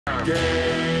Game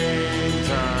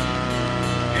time.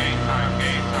 Game time,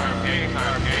 game time, game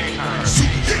time, game time. Super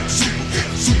Bowl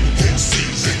season. Super Bowl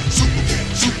season. Super Bowl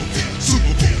season. Super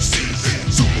Bowl season.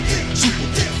 Super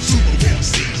Bowl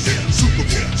season.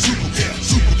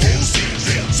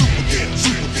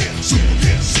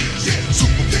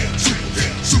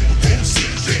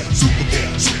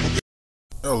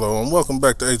 Hello and welcome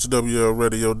back to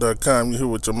HWLRADIO.com. You're here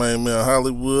with your main man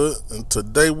Hollywood, and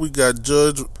today we got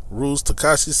Judge rules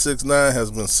TEKASHI69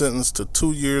 has been sentenced to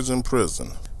 2 years in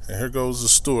prison. And here goes the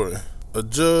story. A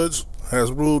judge has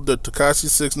ruled that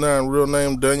TEKASHI69, real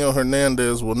name Daniel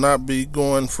Hernandez, will not be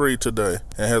going free today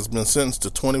and has been sentenced to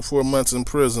 24 months in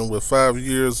prison with 5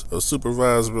 years of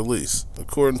supervised release.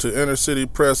 According to Inner City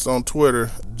Press on Twitter,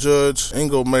 Judge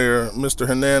Engelmayer, Mr.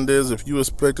 Hernandez, if you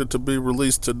expected to be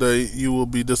released today, you will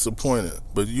be disappointed,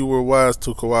 but you were wise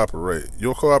to cooperate.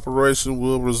 Your cooperation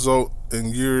will result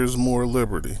in years more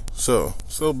liberty. So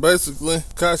basically,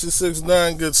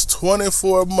 TEKASHI69 gets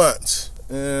 24 months,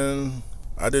 and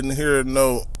I didn't hear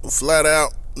no flat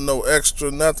out, no extra,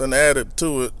 nothing added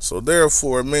to it. So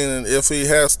therefore, meaning if he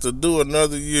has to do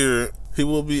another year, he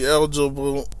will be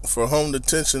eligible for home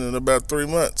detention in about 3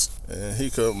 months. And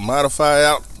he could modify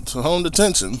out to home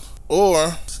detention,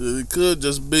 or he could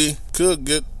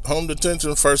get home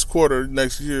detention first quarter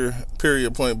next year,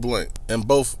 period, point blank, in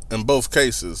both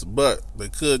cases. But they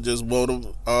could just vote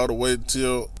him all the way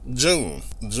till June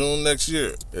next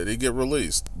year that he get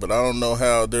released. But I don't know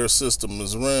how their system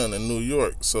is run in New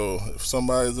York. So if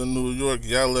somebody's in New York,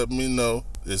 y'all let me know.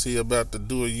 Is he about to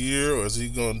do a year, or is he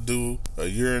gonna do a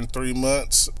year and 3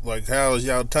 months? Like, how is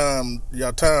y'all time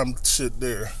shit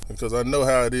there? Because I know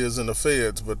how it is in the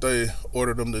feds, but they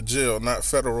ordered him to jail, not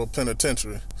federal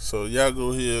penitentiary. So y'all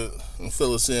go ahead and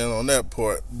fill us in on that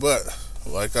part. But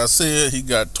like I said, he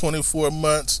got 24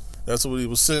 months. That's what he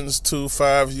was sentenced to,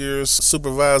 5 years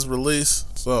supervised release.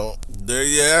 So there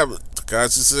you have it.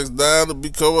 TEKASHI69 to be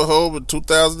coming home in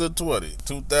 2020.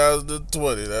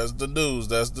 2020. That's the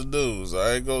news.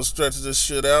 I ain't gonna stretch this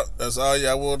shit out. That's all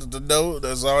y'all wanted to know.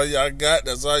 That's all y'all got.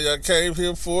 That's all y'all came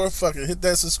here for. Fucking hit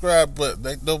that subscribe button.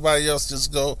 Ain't nobody else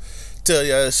just go tell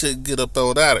y'all that shit and get up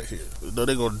on out of here. You know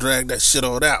they gonna drag that shit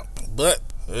on out. But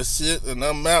that's it, and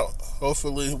I'm out.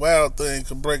 Hopefully Wild Thing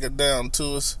can break it down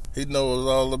to us. He knows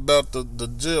all about the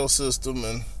jail system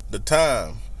and the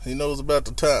time. He knows about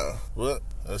the time. But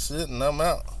that's it, and I'm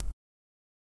out.